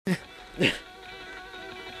We're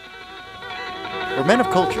men of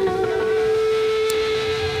culture.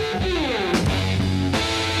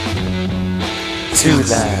 Too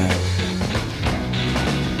loud.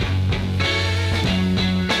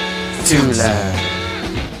 Too loud.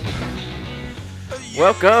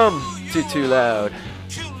 Welcome to Too Loud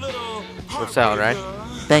with Sound, right?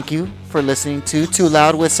 Thank you for listening to Too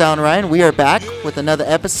Loud with Sound Ryan. We are back with another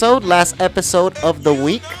episode, last episode of the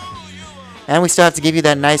week. And we still have to give you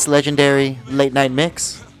that nice legendary late night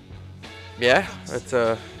mix. Yeah, it's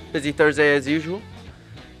a busy Thursday as usual.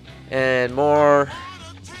 And more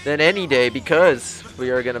than any day because we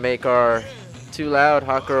are going to make our Too Loud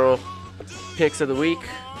Hot Girl picks of the week.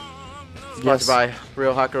 Sponsored by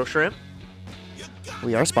Real Hot Girl Shrimp.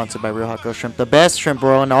 We are sponsored by Real Hot Girl Shrimp, the best shrimp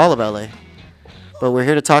roll in all of LA. But we're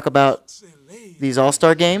here to talk about these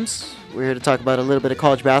All-Star games. We're here to talk about a little bit of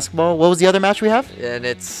college basketball. What was the other match we have? And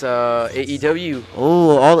it's AEW.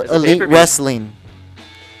 Oh, all Elite Wrestling.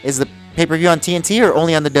 Is the pay-per-view on TNT or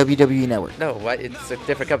only on the WWE Network? No, it's a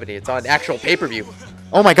different company. It's on actual pay-per-view.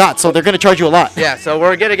 Oh my God, so they're going to charge you a lot. Yeah, so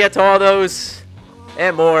we're going to get to all those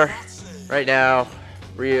and more right now.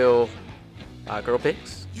 Real Hot Girl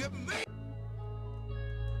picks.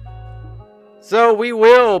 So we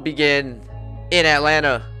will begin in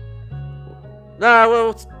Atlanta. Well,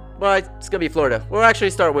 it's going to be Florida. We'll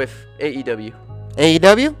actually start with AEW.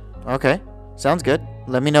 AEW? Okay. Sounds good.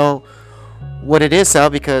 Let me know what it is,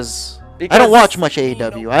 Sal, because I don't watch much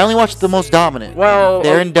AEW. I only watch the most dominant. Well,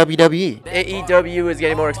 they're in WWE. AEW is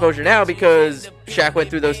getting more exposure now because Shaq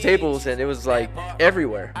went through those tables and it was like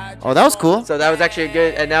everywhere. Oh, that was cool. So that was actually a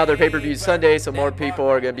good. And now their pay-per-view Sunday, so more people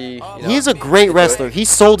are going to be. He's a great wrestler. He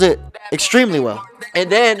sold it extremely well.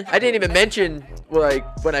 And then I didn't even mention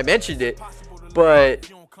when I mentioned it, but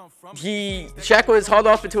Shaq was hauled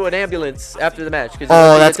off into an ambulance after the match.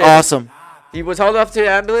 Oh, that's awesome. He was hauled off to an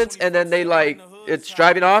ambulance, and then it's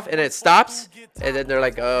driving off, and it stops, and then they're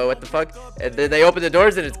like, "Oh, what the fuck?" And then they open the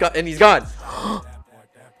doors, and he's gone.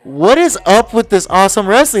 What is up with this awesome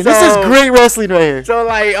wrestling? This is great wrestling right here. So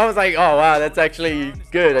I was like, "Oh wow, that's actually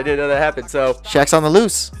good." I didn't know that happened. So Shaq's on the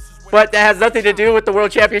loose. But that has nothing to do with the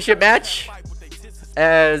World Championship match,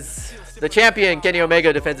 as the champion Kenny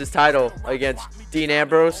Omega defends his title against Dean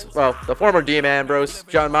Ambrose. Well, the former Dean Ambrose,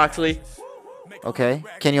 Jon Moxley. Okay,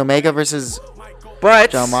 Kenny Omega versus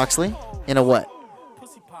Jon Moxley in a what?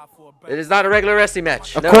 It is not a regular wrestling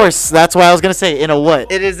match. Of course, that's why I was gonna say in a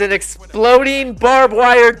what? It is an exploding barbed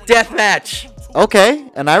wire death match. Okay,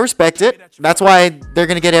 and I respect it. That's why they're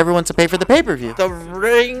gonna get everyone to pay for the pay-per-view. The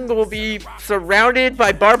ring will be surrounded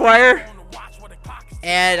by barbed wire,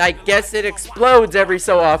 and I guess it explodes every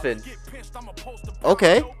so often.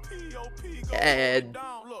 Okay. And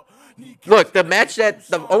look, they've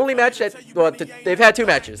had two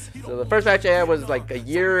matches. So the first match they had was like a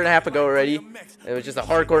year and a half ago already. It was just a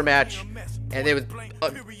hardcore match, and it was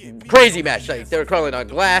a crazy match. Like they were crawling on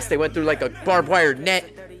glass. They went through like a barbed wire net.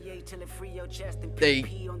 They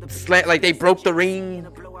broke the ring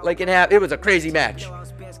like in half. It was a crazy match.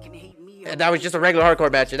 And that was just a regular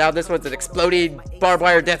hardcore match. And now this one's an exploding barbed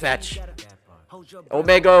wire death match.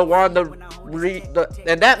 Omega won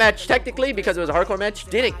and that match technically, because it was a hardcore match,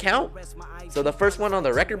 didn't count. So the first one on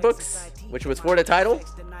the record books, which was for the title,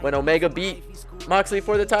 when Omega beat Moxley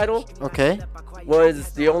for the title,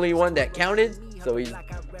 was the only one that counted.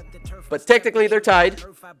 But technically they're tied,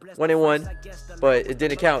 1-1, but it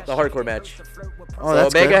didn't count the hardcore match. Oh, so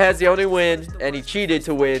Omega has the only win, and he cheated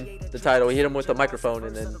to win the title. He hit him with the microphone,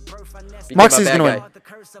 and then Moxley's gonna win.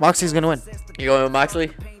 Moxley's gonna win. You going with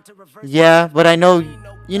Moxley? Yeah, but I know.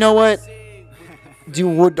 You know what?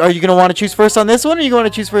 Are you gonna want to choose first on this one, or are you going to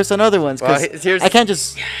choose first on other ones? Because I can't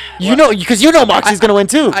just. Because you know Moxley's gonna win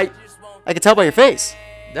too. I can tell by your face.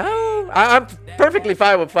 No, I'm perfectly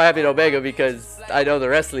fine with having Omega because I know the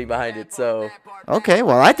wrestling behind it. So. Okay,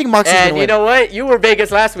 well I think Moxley's gonna win. And you know what? You were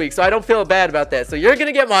Vegas last week, so I don't feel bad about that. So you're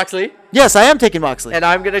gonna get Moxley. Yes, I am taking Moxley. And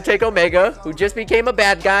I'm gonna take Omega, who just became a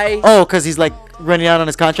bad guy. Oh, because he's like running out on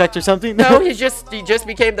his contract or something? No, he just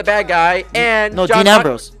became the bad guy. And no, Dean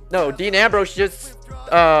Ambrose. Dean Ambrose just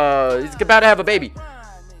he's about to have a baby.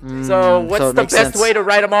 So what's the best way to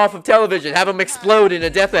write him off of television? Have him explode in a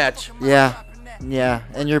death match. Yeah,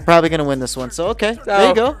 and you're probably going to win this one. So, okay, there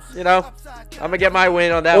you go. I'm going to get my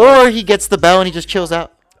win on that one. Or he gets the bell and he just chills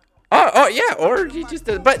out. Oh yeah, or he just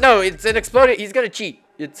does. But no, it's an exploding. He's going to cheat.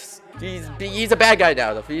 He's a bad guy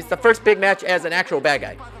now, though. He's the first big match as an actual bad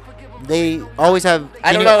guy. They always have...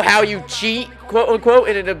 I don't know how you cheat, quote-unquote,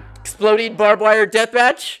 in an exploding barbed wire death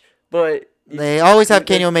match, but They always have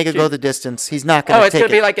Kenny Omega go the distance. He's not going to take it. Oh, it's going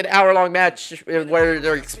to be like an hour-long match where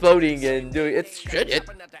they're exploding and doing it's going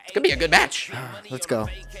to be a good match. Let's go.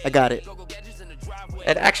 I got it.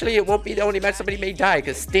 And actually, it won't be the only match somebody may die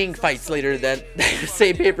because Sting fights later that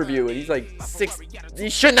same pay-per-view, and he's like 6. He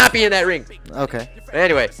should not be in that ring. Okay.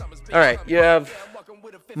 Anyway, all right. You have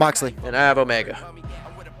Moxley, and I have Omega.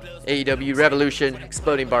 AEW Revolution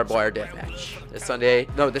Exploding Barbed Wire Deathmatch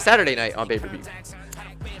this Saturday night on pay-per-view.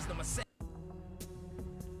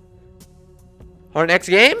 Our next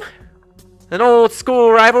game, an old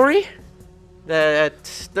school rivalry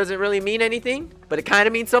that doesn't really mean anything, but it kind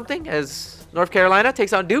of means something as North Carolina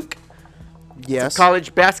takes on Duke. Yes. Some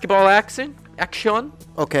college basketball action.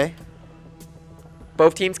 Okay.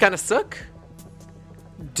 Both teams kind of suck.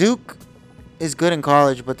 Duke is good in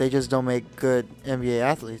college, but they just don't make good NBA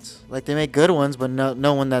athletes. Like, they make good ones, but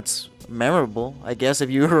no one that's memorable. I guess if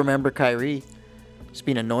you remember Kyrie just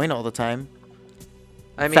being annoying all the time.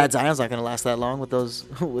 I mean, Fat Zion's not gonna last that long with those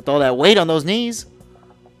with all that weight on those knees.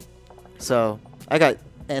 So I got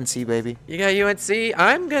NC, baby. You got UNC.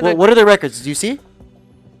 I'm gonna. Well, what are their records? Do you see?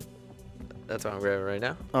 That's what I'm grabbing right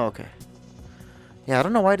now. Oh, okay. Yeah, I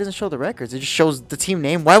don't know why it doesn't show the records. It just shows the team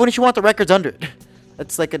name. Why wouldn't you want the records under it?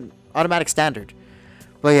 That's like an automatic standard.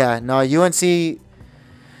 But yeah, no, UNC.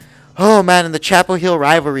 Oh man, in the Chapel Hill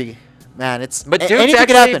rivalry, man, it's. But Duke's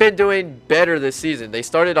actually been doing better this season. They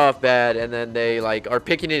started off bad, and then they are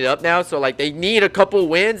picking it up now. So they need a couple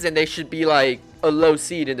wins, and they should be a low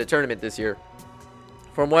seed in the tournament this year,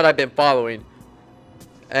 from what I've been following.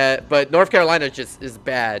 But North Carolina just is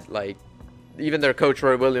bad. Even their coach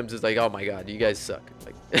Roy Williams is oh my god, you guys suck.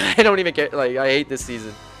 I don't even care. I hate this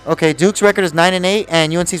season. Okay, Duke's record is 9-8,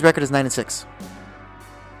 and UNC's record is 9-6.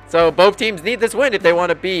 So both teams need this win if they want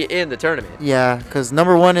to be in the tournament. Yeah, because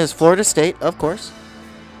number 1 is Florida State, of course,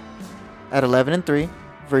 at 11-3.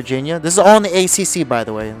 Virginia. This is all in the ACC, by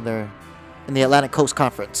the way. They're in the Atlantic Coast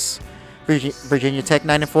Conference. Virginia Tech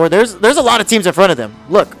 9-4. There's a lot of teams in front of them.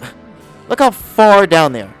 Look how far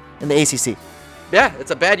down they are in the ACC. Yeah,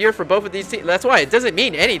 it's a bad year for both of these teams. That's why it doesn't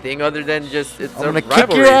mean anything other than just it's I'm gonna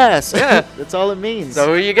kick your ass. Yeah, that's all it means. So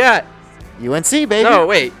who you got? UNC, baby. No,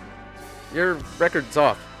 wait. Your record's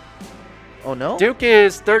off. Oh no. Duke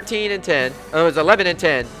is 13-10. Oh, it's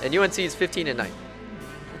 11-10, and UNC is 15-9.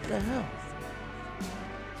 What the hell?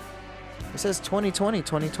 It says 2020,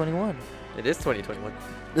 2021. It is 2021.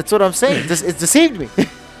 That's what I'm saying. It's deceived me.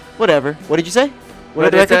 Whatever. What did you say? What are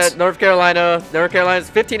the records? North Carolina's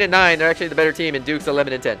 15-9. They're actually the better team, and Duke's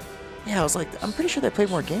 11-10. Yeah, I was I'm pretty sure they played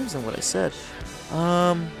more games than what I said.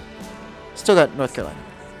 Still got North Carolina.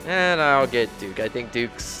 And I'll get Duke. I think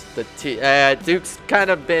Duke's the team. Duke's kind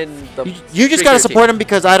of been the. You just gotta support them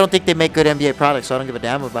because I don't think they make good NBA products, so I don't give a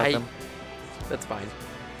damn about them. That's fine.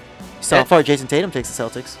 So how far Jason Tatum takes the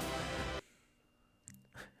Celtics.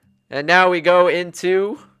 And now we go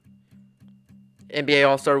into NBA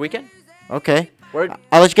All-Star Weekend. Okay.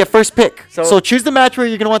 I'll let you get first pick. So choose the match where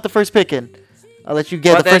you're going to want the first pick in. I'll let you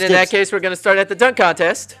get the first pick. In that case, we're going to start at the dunk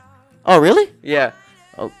contest. Oh, really? Yeah.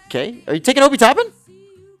 Okay. Are you taking Obi Toppin?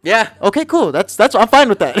 Yeah. Okay, cool. I'm fine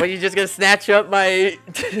with that. Well, you just going to snatch up my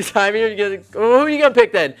time here? Who are you going to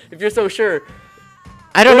pick then, if you're so sure?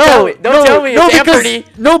 I don't know. Don't tell me it's Anthony.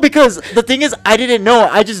 No, because the thing is, I didn't know.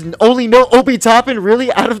 I just only know Obi Toppin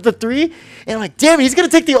really out of the 3. And I'm like, damn it, he's going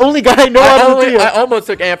to take the only guy I know out of the 3. I almost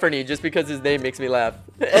took Anthony just because his name makes me laugh.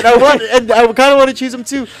 And I kind of want to choose him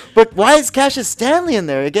too. But why is Cassius Stanley in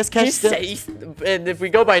there? I guess Cassius Stanley. And if we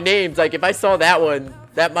go by names, if I saw that one,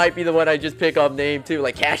 that might be the one I just pick off name too.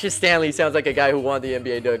 Cassius Stanley sounds like a guy who won the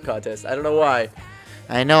NBA dunk contest. I don't know why.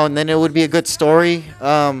 I know, and then it would be a good story.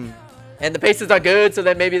 And the Pacers are good, so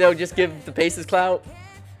then maybe they'll just give the Pacers clout.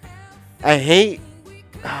 I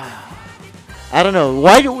don't know.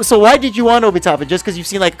 Why did you want Obi Toppin? Just because you've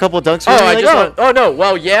seen a couple of dunks? Oh no.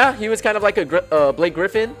 Well, yeah, he was kind of like a Blake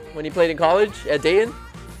Griffin when he played in college at Dayton.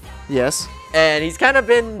 Yes. And he's kind of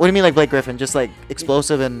been. What do you mean like Blake Griffin? Just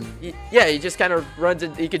explosive and. Yeah, he just kind of runs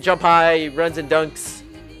and he could jump high, he runs and dunks.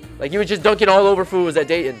 He was just dunking all over fools at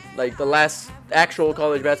Dayton, the last actual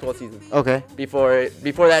college basketball season. Okay. Before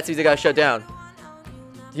that season got shut down.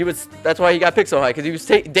 That's why he got picked so high, because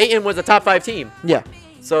Dayton was a top 5 team. Yeah.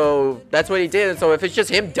 So that's what he did. And so if it's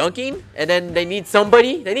just him dunking, and then they need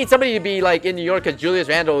somebody to be in New York, because Julius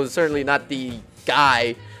Randle is certainly not the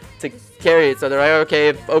guy to carry it. So they're like, okay,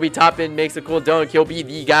 if Obi Toppin makes a cool dunk, he'll be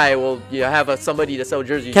the guy. We'll have somebody to sell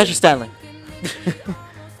jerseys. Cassius Stanley.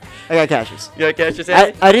 I got Cassius. You got Cassius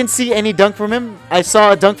Stanley? I didn't see any dunk from him. I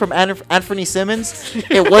saw a dunk from Anthony Simmons.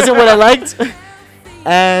 It wasn't what I liked.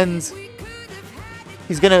 And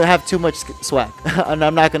He's gonna have too much swag, and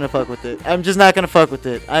I'm not gonna fuck with it. I'm just not gonna fuck with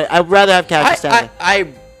it. I'd rather have Cassius Stanley.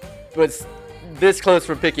 I was this close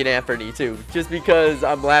from picking Anthony too, just because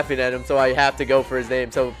I'm laughing at him, so I have to go for his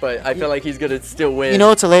name. So, but I feel like he's gonna still win. You know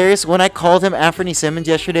what's hilarious? When I called him Anthony Simmons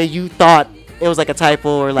yesterday, you thought it was like a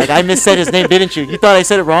typo or like I missaid his name, didn't you? You thought I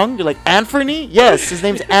said it wrong? You're like, Anthony? Yes, his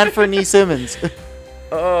name's Anthony Simmons.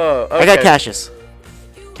 Oh, okay. I got Cassius.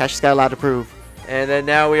 Cassius got a lot to prove. And then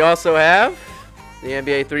now we also have the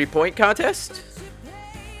NBA three-point contest,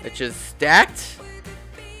 which is stacked.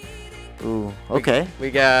 Ooh, okay.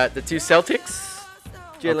 We got the two Celtics,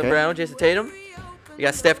 Jaylen Brown, Jason Tatum. We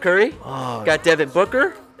got Steph Curry. Oh. Got Devin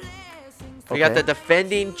Booker. We got the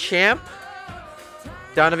defending champ,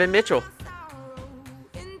 Donovan Mitchell.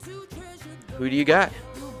 Who do you got?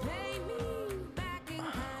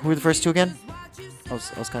 Who were the first two again? I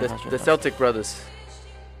was kind of the Celtic brothers.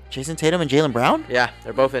 Jason Tatum and Jaylen Brown? Yeah,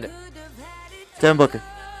 they're both in it. Devin Booker.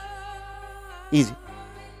 Easy.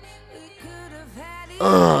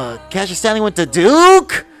 Ugh, Cassius Stanley went to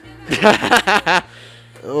Duke?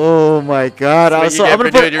 Oh my God. I'm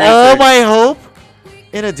going to put all my hope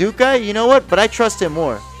in a Duke guy. You know what? But I trust him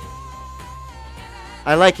more.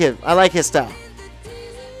 I like him. I like his style.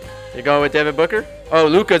 You're going with Devin Booker? Oh,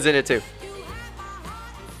 Luka's in it too.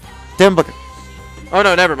 Devin Booker. Oh,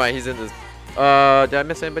 no, never mind. He's in this. Did I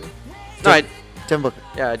miss anybody? No, Devin Booker.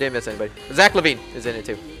 Yeah, I didn't miss anybody. Zach LaVine is in it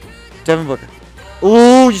too. Devin Booker.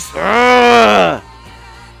 Ooh,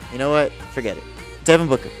 you know what? Forget it. Devin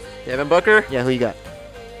Booker. Devin Booker? Yeah, who you got?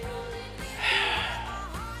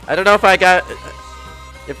 I don't know if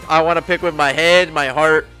I want to pick with my head, my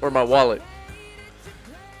heart, or my wallet.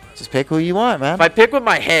 Just pick who you want, man. If I pick with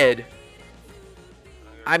my head,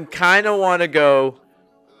 I'm kind of want to go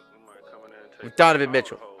with Donovan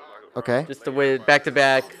Mitchell. Okay. Just the way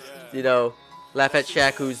back-to-back, you know, laugh at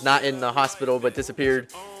Shaq, who's not in the hospital but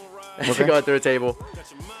disappeared. Okay. Going through a table.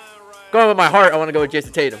 Going with my heart, I want to go with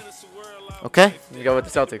Jason Tatum. Okay. You go with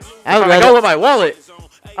the Celtics. If I go with my wallet,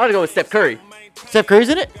 I want to go with Steph Curry. Steph Curry's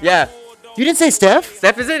in it? Yeah. You didn't say Steph?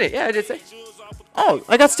 Steph is in it. Yeah, I did say. Oh,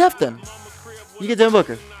 I got Steph then. You get Devin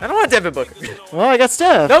Booker. I don't want Devin Booker. Well, I got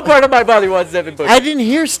Steph. No part of my body wants Devin Booker. I didn't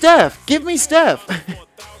hear Steph. Give me Steph.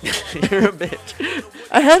 You're a bitch.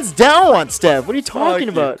 I hands down want Steph. What are you talking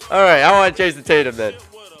about? All right, I want Jason Tatum then.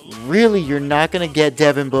 Really? You're not going to get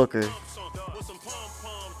Devin Booker?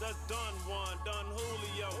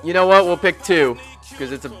 You know what? We'll pick two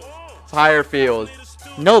because it's a higher field.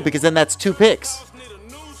 No, because then that's 2 picks.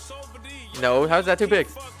 No, how's that 2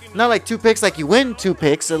 picks? Not like 2 picks like you win 2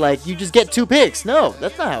 picks. Or like you just get 2 picks. No,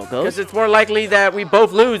 that's not how it goes. Because it's more likely that we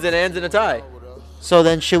both lose and it ends in a tie. So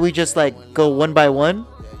then should we just like go 1 by 1?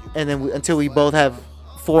 And then until we both have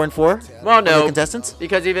 4 and 4? Well, no. Contestants?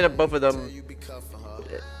 Because even if both of them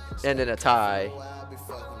end in a tie.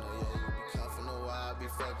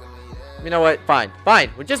 You know what? Fine.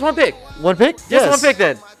 Just 1 pick. 1 pick? Just 1 pick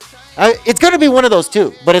then. It's going to be one of those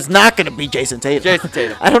two, but it's not going to be Jason Tatum. Jason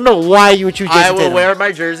Tatum. I don't know why you would choose Jason Tatum. I will wear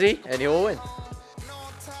my jersey, and he will win.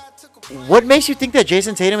 What makes you think that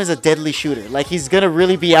Jason Tatum is a deadly shooter? Like, he's going to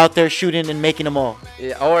really be out there shooting and making them all.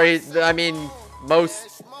 Yeah, or, I mean,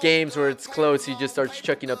 most games where it's close, he just starts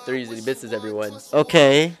chucking up threes and he misses everyone.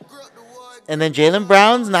 Okay. And then Jaylen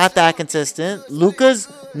Brown's not that consistent.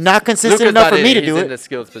 Luka's not consistent enough for me to do it. He's in the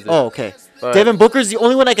skills position. Oh, okay. Devin Booker's the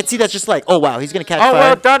only one I could see that's just like, oh, wow, he's going to catch fire. Oh,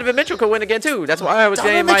 well, Donovan Mitchell could win again, too. That's why I was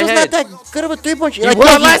saying in my head. Donovan Mitchell's not that good of a three-point shooter. He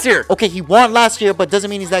won last year. Okay, he won last year, but doesn't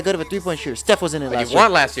mean he's that good of a three-point shooter. Steph wasn't in it last year. He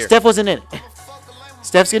won last year. Steph wasn't in it.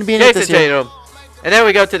 Steph's going to be in it this year. Jason Tatum. And then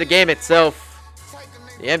we go to the game itself.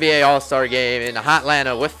 The NBA All-Star Game in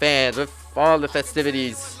Atlanta with fans, with all the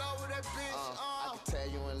festivities.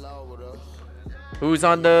 Who's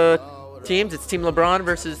on the teams? It's Team LeBron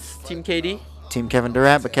versus Team KD. Team Kevin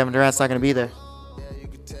Durant, but Kevin Durant's not going to be there.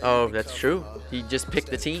 Oh, that's true. He just picked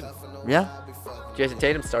the team. Yeah. Jason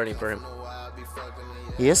Tatum's starting for him.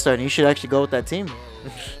 He is starting. You should actually go with that team.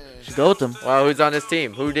 You should go with them. Well, who's on his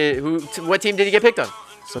team? What team did he get picked on?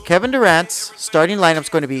 So Kevin Durant's starting lineup's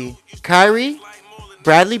going to be Kyrie,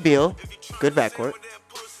 Bradley Beal, good backcourt.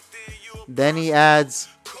 Then he adds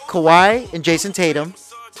Kawhi and Jason Tatum,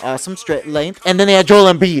 awesome straight length. And then they had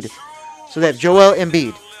Joel Embiid. So they have Joel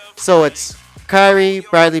Embiid. So it's Kyrie,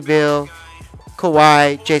 Bradley Beal,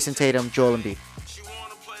 Kawhi, Jason Tatum, Joel Embiid.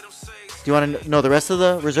 Do you want to know the rest of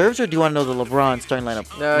the reserves, or do you want to know the LeBron starting lineup?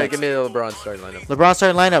 No, give me the LeBron starting lineup. LeBron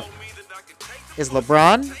starting lineup is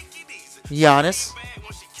LeBron, Giannis,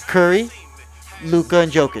 Curry, Luka,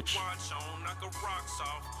 and Jokic.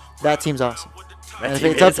 That team's awesome. And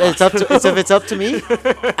if it's up to me,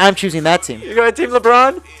 I'm choosing that team. You going Team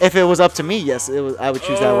LeBron? If it was up to me, yes, I would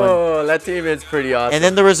choose that one. Oh, that team is pretty awesome. And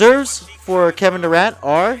then the reserves for Kevin Durant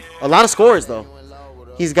are a lot of scores though.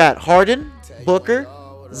 He's got Harden, Booker,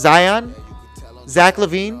 Zion, Zach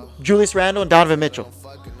LaVine, Julius Randle, and Donovan Mitchell.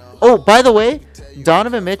 Oh, by the way,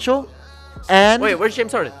 Donovan Mitchell and... Wait, where's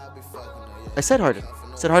James Harden? I said Harden.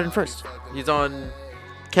 I said Harden first. He's on...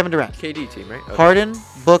 Kevin Durant. KD team, right? Okay. Harden,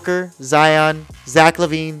 Booker, Zion, Zach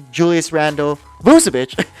LaVine, Julius Randle,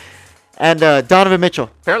 Vucevic, and Donovan Mitchell.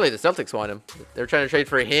 Apparently the Celtics want him. They're trying to trade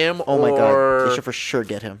for him. Oh my God, they should for sure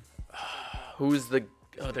get him. Who's the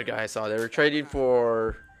other guy I saw? They were trading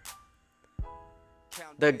for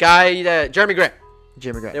the guy that Jeremy Grant.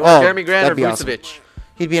 Jeremy Grant. They want Jeremy Grant or Vucevic. Awesome.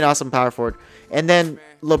 He'd be an awesome power forward. And then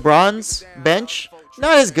LeBron's bench,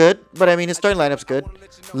 not as good, but I mean his starting lineup's good.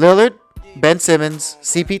 Lillard, Ben Simmons,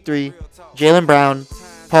 CP3, Jaylen Brown,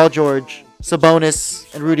 Paul George,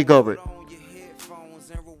 Sabonis, and Rudy Gobert.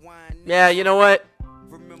 Yeah, you know what?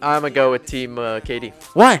 I'm going to go with Team KD.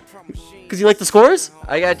 Why? Because you like the scores?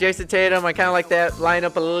 I got Jason Tatum. I kind of like that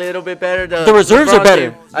lineup a little bit better. The reserves are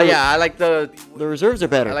better. Yeah, I like the reserves are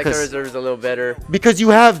better. I like the reserves a little better. Because you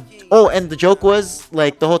have... Oh, and the joke was,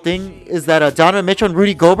 like, the whole thing is that Donovan Mitchell and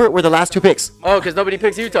Rudy Gobert were the last 2 picks. Oh, because nobody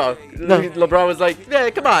picks Utah. No. LeBron was like, yeah,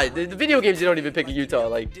 come on. The video games, you don't even pick Utah.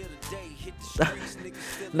 Like,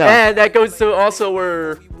 no. And that goes to also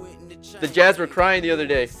where the Jazz were crying the other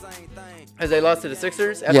day. As they lost to the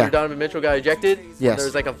Sixers after Donovan Mitchell got ejected. Yes. There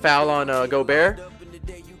was like a foul on Gobert.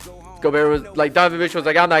 Gobert was like, Donovan Mitchell was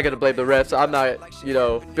like, I'm not going to blame the refs. I'm not,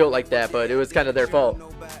 built like that, but it was kind of their fault.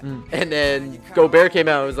 And then Gobert came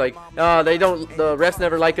out and was like, no, the refs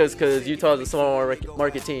never like us because Utah is a small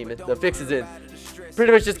market team. The fix is in.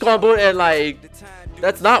 Pretty much just calling bull, and like,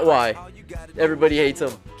 that's not why everybody hates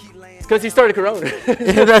him. It's because he started Corona.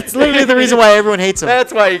 That's literally the reason why everyone hates him.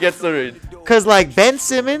 That's why he gets the read. Because, like, Ben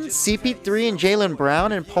Simmons, CP3, and Jaylen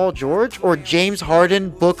Brown, and Paul George, or James Harden,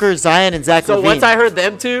 Booker, Zion, and Zach LaVine. So once I heard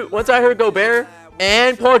them two, once I heard Gobert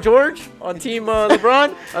and Paul George on Team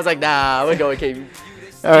LeBron, I was like, nah, we're going KD.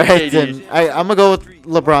 All right, then. I'm going to go with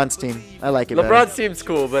LeBron's team. I like it LeBron's team's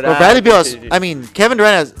cool, but Bradley Beal, I mean, Kevin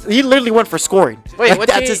Durant, he literally went for scoring. Wait, like,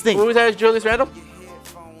 that's his thing. Who was that? Julius Randle?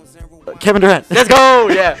 Kevin Durant. Let's go!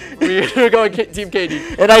 Yeah, we're going Team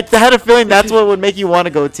KD. And I had a feeling that's what would make you want to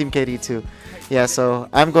go with Team KD too. Yeah, so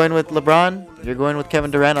I'm going with LeBron. You're going with Kevin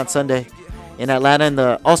Durant on Sunday in Atlanta in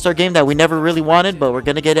the All-Star game that we never really wanted, but we're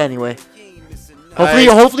gonna get anyway.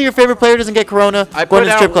 Hopefully your favorite player doesn't get Corona. I put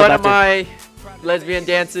out one of my lesbian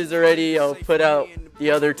dances already. I'll put out the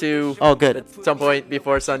other 2. Oh, good. At some point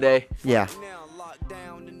before Sunday. Yeah.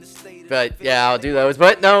 But yeah, I'll do those.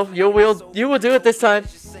 But no, you will do it this time.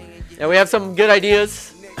 And we have some good ideas.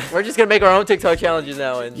 We're just gonna make our own TikTok challenges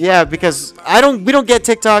now. And yeah, because we don't get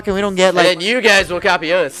TikTok and we don't get like. And you guys will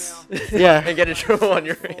copy us. Yeah. And get in trouble on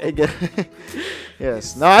your end.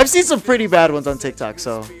 Yes. No, I've seen some pretty bad ones on TikTok.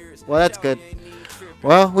 So, well, that's good.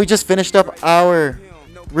 Well, we just finished up our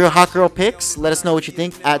Real Hot Girl picks. Let us know what you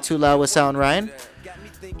think at Too Loud with Sal and Ryan.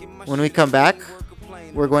 When we come back,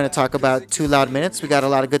 we're going to talk about 2 Loud Minutes. We got a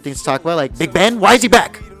lot of good things to talk about, like Big Ben. Why is he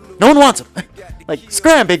back? No one wants him. Like,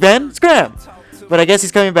 scram, Big Ben, scram. But I guess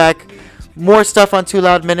he's coming back. More stuff on 2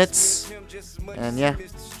 Loud Minutes. And yeah,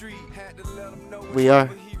 we are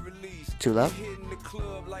Too Loud.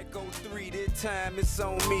 T.I.?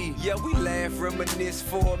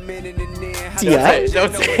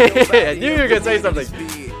 Don't say it. I knew you were going to say something.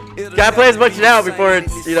 Gotta play as much now before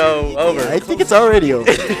it's, over. I think it's already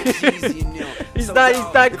over. He's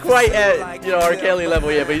not quite at, R. Kelly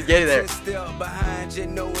level yet, but he's getting there.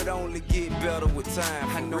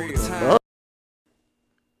 Well,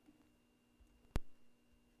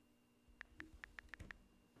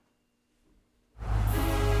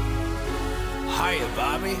 Hiya,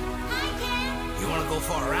 Bobby. You want to go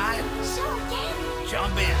for a ride? Sure, Ken.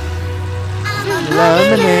 Jump in. 2 Loud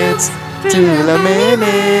Minutes. 2 Loud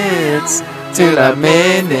Minutes. 2 Loud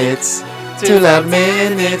Minutes. 2 Loud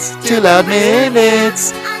Minutes. 2 Loud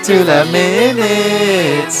Minutes. 2 Loud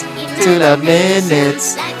Minutes. 2 Loud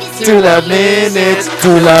Minutes. 2 Loud Minutes.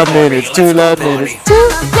 2 Loud Minutes.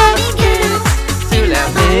 2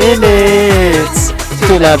 Loud Minutes.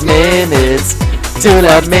 2 Loud Minutes. 2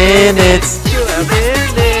 Loud Minutes. 2 Loud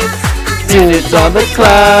Minutes. 2 minutes on the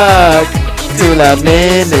clock. 2 Loud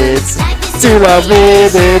Minutes. 2 Loud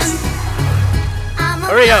Minutes.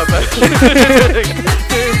 Hurry up. 2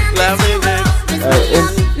 Loud Minutes. In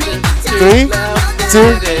 3,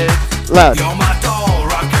 2, loud.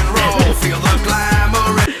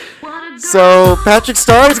 So Patrick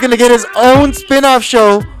Star is gonna get his own spin-off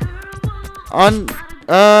show on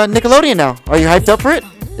Nickelodeon now. Are you hyped up for it?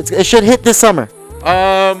 It should hit this summer.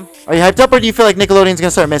 Are you hyped up, or do you feel like Nickelodeon's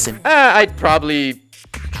gonna start missing? I'd probably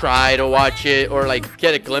try to watch it or like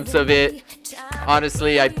get a glimpse of it.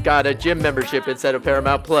 Honestly, I got a gym membership instead of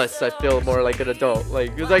Paramount Plus. I feel more like an adult.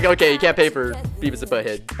 Like it's like, okay, you can't pay for Beavis and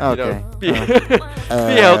Butthead. Okay. You know?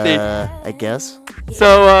 Be healthy. I guess.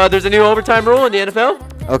 So there's a new overtime rule in the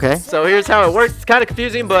NFL. Okay. So here's how it works. It's kind of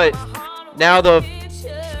confusing, but now the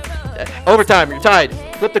overtime, you're tied.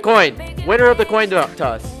 Flip the coin. Winner of the coin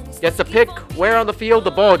toss gets to pick where on the field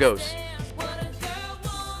the ball goes.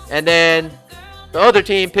 And then the other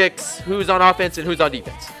team picks who's on offense and who's on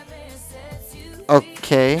defense.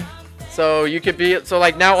 Okay. So you could be, so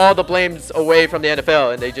like now all the blame's away from the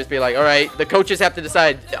NFL, and they just be like, all right, the coaches have to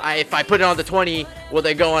decide, if I put it on the 20, will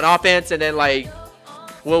they go on offense, and then like,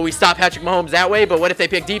 will we stop Patrick Mahomes that way? But what if they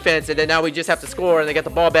pick defense, and then now we just have to score and they get the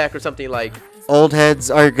ball back or something like. Old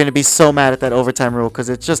heads are going to be so mad at that overtime rule because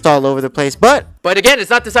it's just all over the place. But again, it's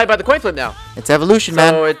not decided by the coin flip now. It's evolution,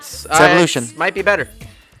 man. So it's evolution. Might be better.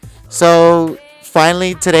 So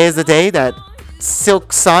finally, today is the day that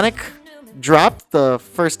Silk Sonic dropped, the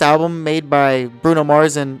first album made by Bruno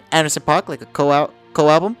Mars and Anderson .Paak, like a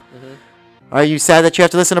co-album. Are you sad that you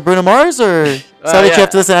have to listen to Bruno Mars, or sad that you have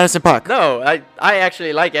to listen to Anderson .Paak? No, I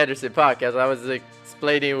actually like Anderson .Paak, as I was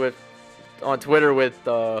explaining on Twitter with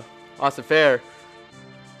Austin Fair.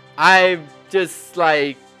 I'm just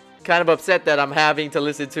like kind of upset that I'm having to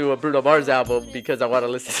listen to a Bruno Mars album because I want to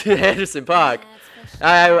listen to Anderson .Paak.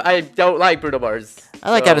 I don't like Bruno Mars. I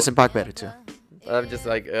like Anderson .Paak better too. I'm just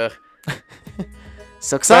like, ugh.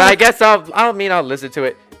 So I guess I'll listen to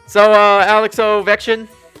it. So Alex Ovechkin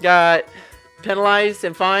got penalized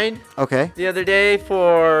and fined. Okay. The other day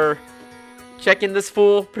for checking this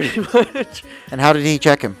fool, pretty much. And how did he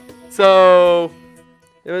check him? So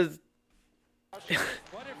it was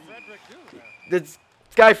this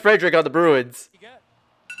guy Frederick on the Bruins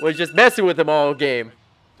was just messing with him all game.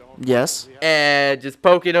 Yes. And just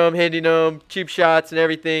poking him, hitting him, cheap shots and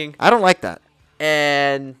everything. I don't like that.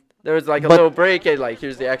 And there was like a little break, and like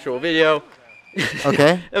here's the actual video.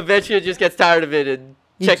 Okay. Eventually, it just gets tired of it and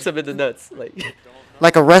checks him in the nuts,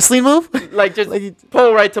 like a wrestling move. Like just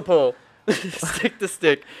pole right to pole, stick to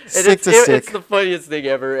stick. And stick to stick. It's the funniest thing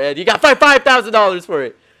ever, and you got $5,000 for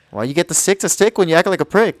it. Well, you get the stick to stick when you act like a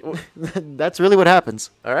prick. That's really what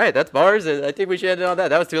happens. All right, that's bars, and I think we should end it on that.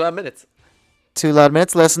 That was 2 loud minutes. 2 loud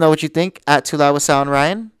minutes. Let us know what you think at 2 loud with Sal and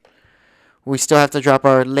Ryan. We still have to drop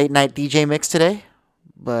our late night DJ mix today,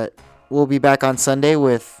 but we'll be back on Sunday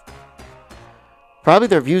with probably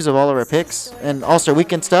the reviews of all of our picks and All-Star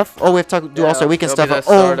Weekend stuff. Oh, we have to do All-Star Weekend stuff. The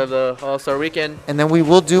start of the All-Star Weekend. And then we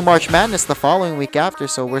will do March Madness the following week after,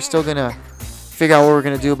 so we're still going to figure out what we're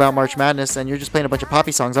going to do about March Madness. And you're just playing a bunch of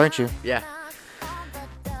poppy songs, aren't you? Yeah.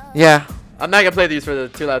 Yeah. I'm not going to play these for the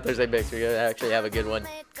 2 Loud Thursday mix. We're going to actually have a good one.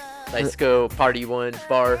 Nice go party one.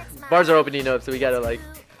 Bars are opening up, so we got to like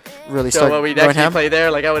really show start what we'd actually play there.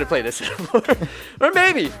 Like I would have played this or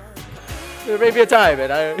maybe. There may be a time,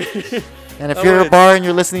 and and if you're a bar and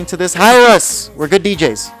you're listening to this, hire us. We're good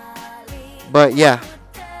DJs. But yeah,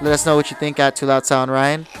 let us know what you think at 2 Loud Sal and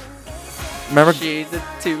Ryan. Remember, she's a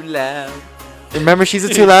too loud. Remember, she's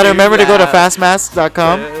a too loud. Remember to go to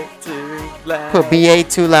fastmasks.com. Put BA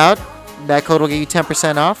 2 Loud. That code will get you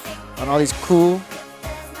 10% off on all these cool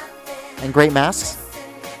and great masks.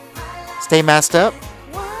 Stay masked up.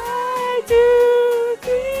 Why do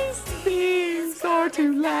these things are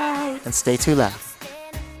too loud? And stay too loud.